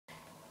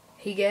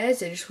Hey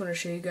guys, I just want to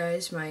show you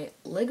guys my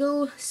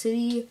Lego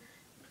City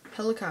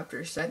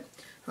helicopter set.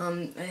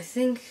 I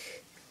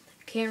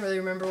can't really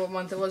remember what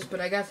month it was, but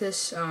I got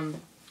this, I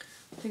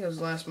think it was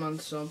last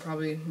month, so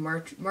probably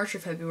March or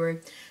February.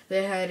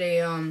 They had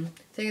a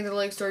thing at the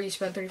Lego store. You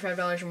spend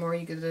 $35 or more,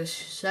 you get this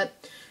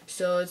set.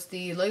 So it's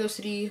the Lego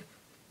City,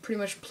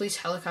 pretty much police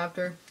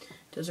helicopter.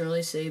 Doesn't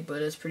really say,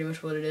 but it's pretty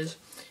much what it is.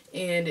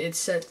 And it's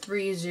set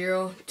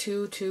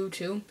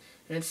 30222, and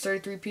it's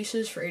 33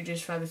 pieces for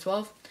ages 5 to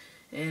 12.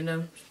 And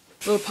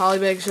little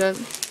polybag set,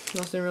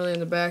 nothing really in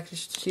the back,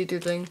 just a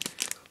see-through thing.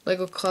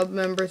 Lego club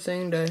member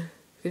thing that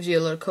gives you a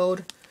little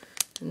code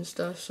and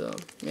stuff. So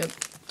yep,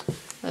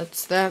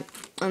 that's that.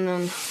 And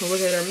then we'll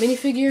look at our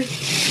minifigure,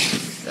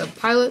 the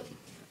pilot,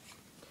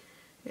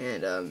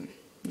 and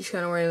he's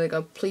kind of wearing like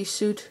a police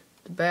suit,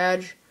 the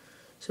badge,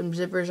 some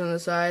zippers on the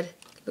side.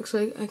 Looks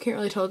like, I can't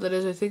really tell what that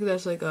is. I think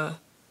that's like I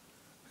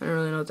don't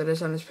really know what that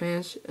is on his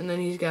pants. And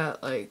then he's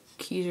got like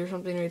keys or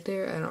something right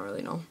there. I don't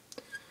really know.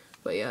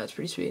 But yeah, it's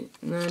pretty sweet.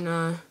 And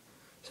then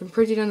some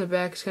printing on the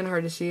back. It's kind of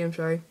hard to see, I'm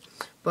sorry.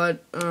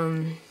 But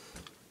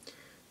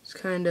it's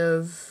kind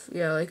of,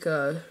 yeah, like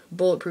a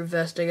bulletproof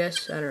vest, I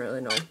guess. I don't really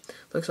know.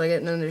 Looks like it.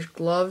 And then there's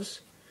gloves.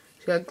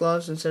 He's got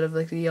gloves instead of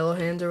like the yellow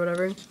hands or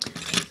whatever.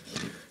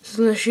 So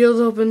then the shield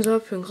opens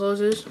up and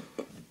closes.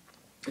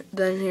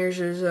 Then here's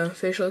his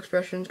facial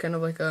expressions, kind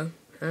of like a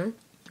kind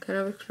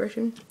of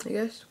expression, I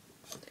guess.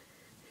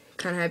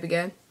 Kind of happy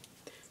guy.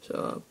 So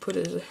I'll put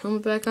his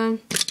helmet back on.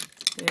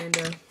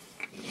 And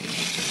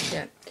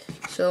yeah,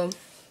 so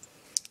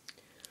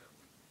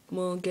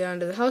we'll get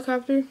onto the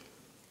helicopter.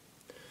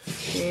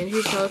 And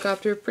here's the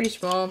helicopter, pretty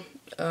small.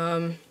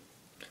 This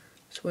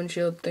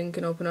windshield thing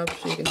can open up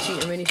so you can see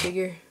your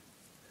minifigure.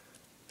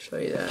 Show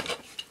you that.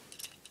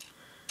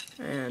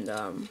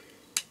 And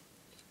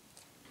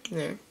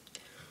there.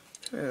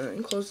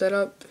 And close that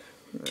up.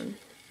 And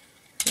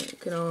it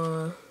can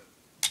all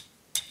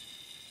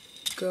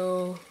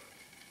go.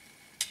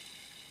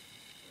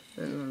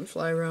 And then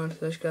fly around.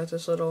 There's got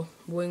this little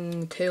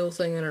wing tail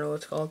thing, I don't know what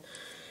it's called.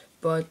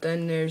 But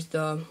then there's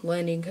the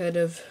landing kind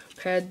of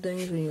pad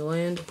things when you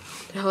land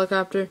the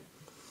helicopter.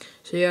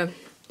 So yeah,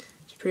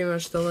 it's pretty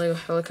much the Lego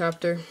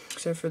helicopter,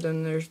 except for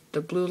then there's the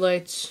blue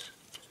lights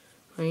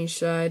on each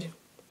side,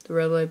 the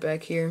red light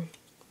back here.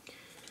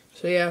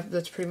 So yeah,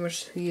 that's pretty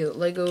much the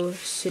Lego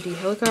City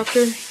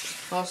helicopter.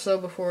 Also,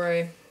 before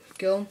I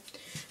go,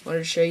 I wanted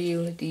to show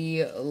you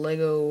the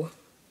Lego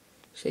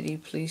City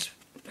Police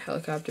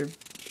helicopter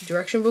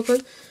direction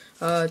booklet.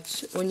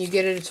 When you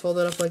get it, it's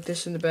folded up like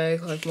this in the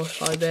bag, like most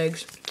poly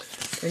bags.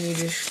 Then you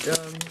just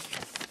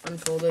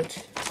unfold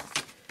it.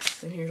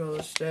 And here's all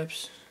the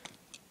steps.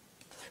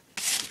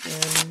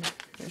 And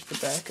there's the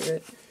back of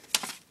it.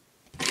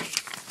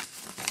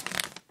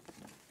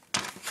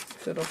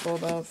 So it'll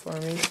fold out for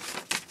me.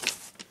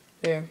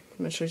 There, I'm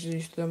going to show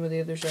you some of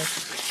the other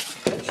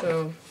stuff.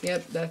 So,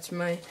 yep, that's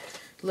my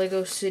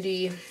Lego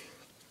City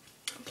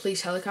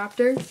Police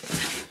helicopter.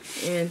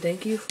 And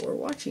thank you for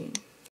watching.